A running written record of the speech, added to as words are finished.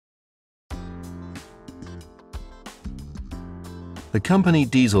The company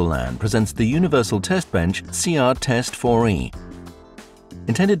Dieselland presents the Universal Test Bench CR-Test-4E.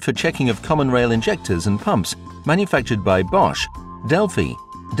 Intended for checking of common rail injectors and pumps, manufactured by BOSCH, Delphi,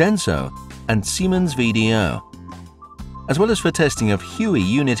 Denso and Siemens VDO, as well as for testing of HUE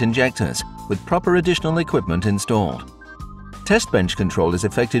unit injectors with proper additional equipment installed. Test bench control is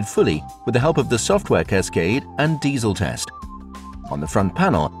effected fully with the help of the software cascade and diesel test. On the front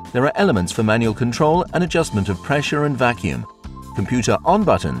panel, there are elements for manual control and adjustment of pressure and vacuum, computer on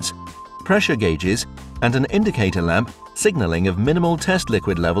buttons, pressure gauges, and an indicator lamp signaling of minimal test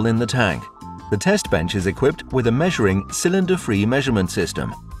liquid level in the tank. The test bench is equipped with a measuring cylinder-free measurement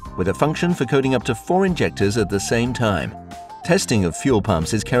system, with a function for coding up to 4 injectors at the same time. Testing of fuel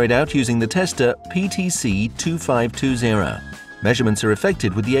pumps is carried out using the tester PTC2520. Measurements are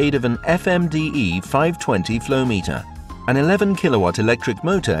effected with the aid of an FMDE 520 flow meter. An 11 kilowatt electric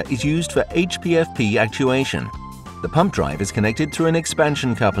motor is used for HPFP actuation. The pump drive is connected through an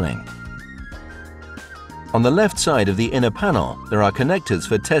expansion coupling. On the left side of the inner panel, there are connectors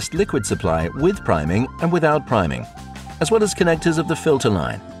for test liquid supply with priming and without priming, as well as connectors of the filter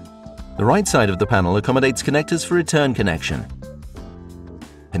line. The right side of the panel accommodates connectors for return connection.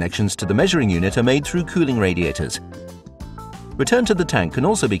 Connections to the measuring unit are made through cooling radiators. Return to the tank can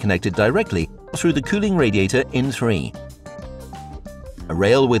also be connected directly through the cooling radiator in 3. A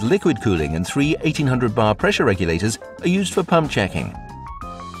rail with liquid cooling and 3 1800 bar pressure regulators are used for pump checking.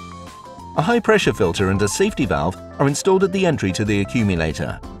 A high pressure filter and a safety valve are installed at the entry to the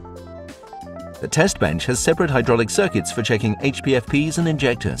accumulator. The test bench has separate hydraulic circuits for checking HPFPs and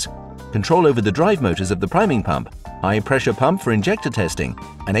injectors. Control over the drive motors of the priming pump, high pressure pump for injector testing,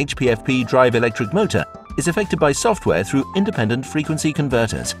 and HPFP drive electric motor is effected by software through independent frequency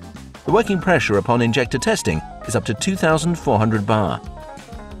converters. The working pressure upon injector testing is up to 2400 bar.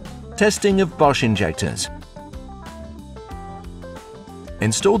 Testing of BOSCH injectors.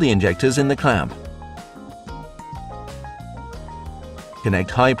 Install the injectors in the clamp. Connect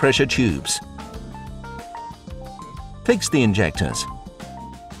high pressure tubes. Fix the injectors.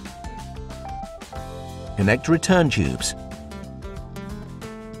 Connect return tubes.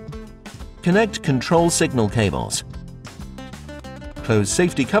 Connect control signal cables. Close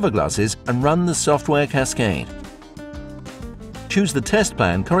safety cover glasses and run the software cascade. Choose the test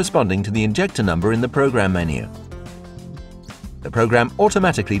plan corresponding to the injector number in the program menu. The program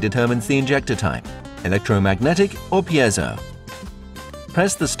automatically determines the injector type, electromagnetic or piezo.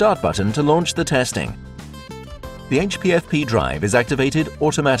 Press the Start button to launch the testing. The HPFP drive is activated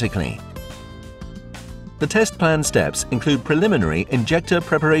automatically. The test plan steps include preliminary injector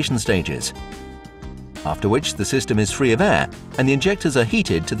preparation stages, after which the system is free of air and the injectors are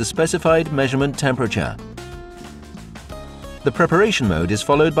heated to the specified measurement temperature. The preparation mode is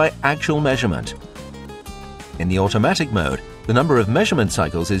followed by actual measurement. In the automatic mode, the number of measurement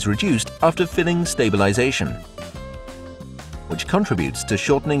cycles is reduced after filling stabilization, which contributes to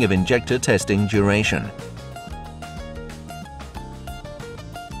shortening of injector testing duration.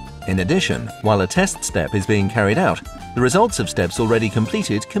 In addition, while a test step is being carried out, the results of steps already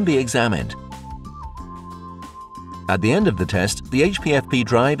completed can be examined. At the end of the test, the HPFP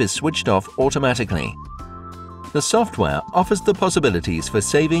drive is switched off automatically. The software offers the possibilities for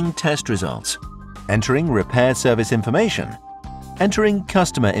saving test results, entering repair service information, entering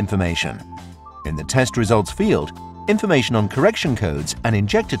customer information. In the test results field, information on correction codes and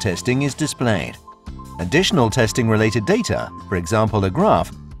injector testing is displayed. Additional testing-related data, for example a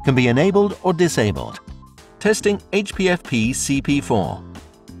graph, can be enabled or disabled. Testing HPFP CP4.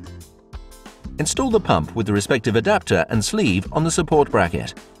 Install the pump with the respective adapter and sleeve on the support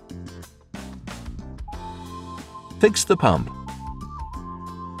bracket. Fix the pump.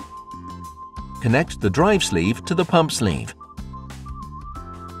 Connect the drive sleeve to the pump sleeve.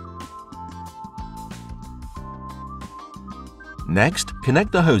 Next,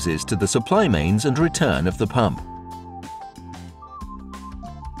 connect the hoses to the supply mains and return of the pump.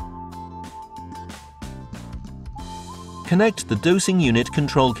 Connect the dosing unit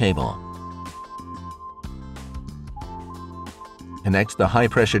control cable. Connect the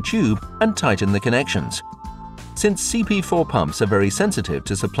high-pressure tube and tighten the connections. Since CP4 pumps are very sensitive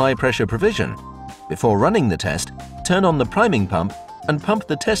to supply pressure provision, before running the test, turn on the priming pump and pump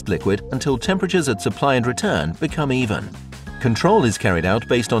the test liquid until temperatures at supply and return become even. Control is carried out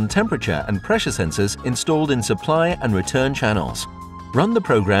based on temperature and pressure sensors installed in supply and return channels. Run the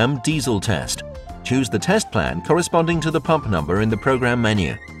program Diesel Test. Choose the test plan corresponding to the pump number in the program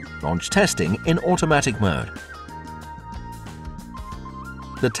menu. Launch testing in automatic mode.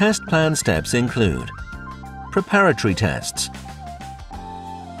 The test plan steps include preparatory tests,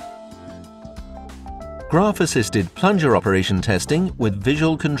 Graph-assisted plunger operation testing with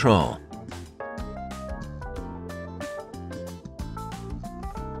visual control.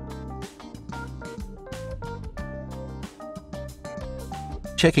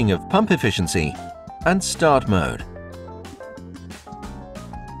 Checking of pump efficiency and start mode.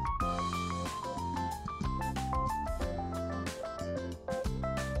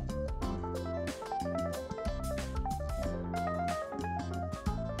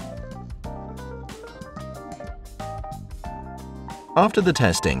 After the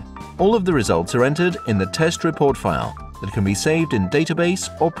testing, all of the results are entered in the test report file that can be saved in database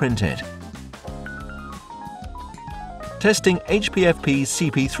or printed. Testing HPFP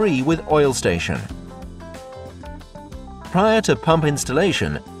CP3 with oil station. Prior to pump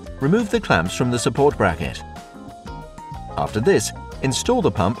installation, remove the clamps from the support bracket. After this, install the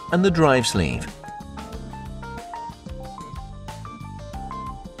pump and the drive sleeve.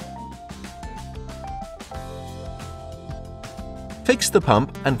 Fix the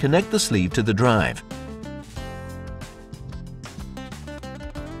pump and connect the sleeve to the drive.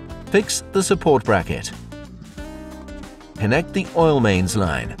 Fix the support bracket. Connect the oil mains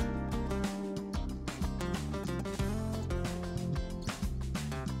line.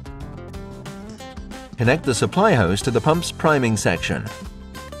 Connect the supply hose to the pump's priming section.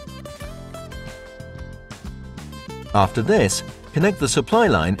 After this, connect the supply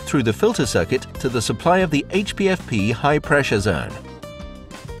line through the filter circuit to the supply of the HPFP high pressure zone.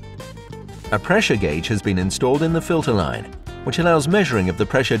 A pressure gauge has been installed in the filter line, which allows measuring of the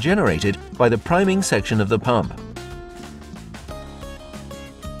pressure generated by the priming section of the pump.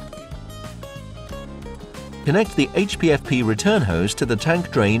 Connect the HPFP return hose to the tank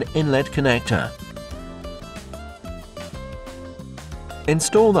drain inlet connector.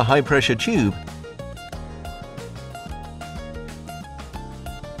 Install the high pressure tube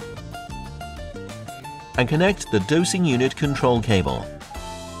and connect the dosing unit control cable.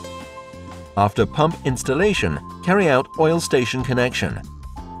 After pump installation, carry out oil station connection.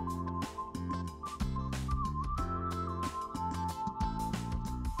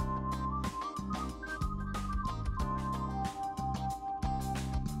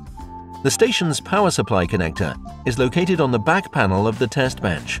 The station's power supply connector is located on the back panel of the test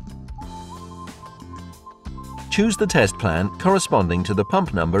bench. Choose the test plan corresponding to the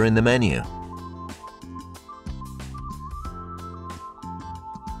pump number in the menu.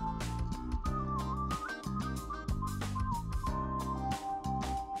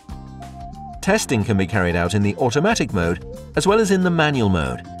 Testing can be carried out in the automatic mode as well as in the manual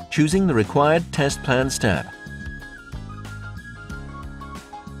mode, choosing the required test plan step.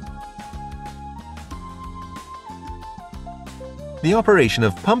 The operation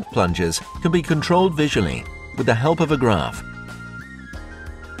of pump plungers can be controlled visually with the help of a graph.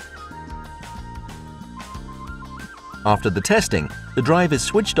 After the testing, the drive is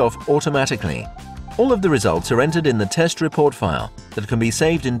switched off automatically. All of the results are entered in the test report file that can be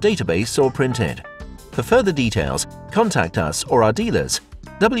saved in database or printed. For further details, contact us or our dealers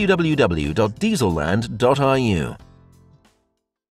www.dieselland.ru.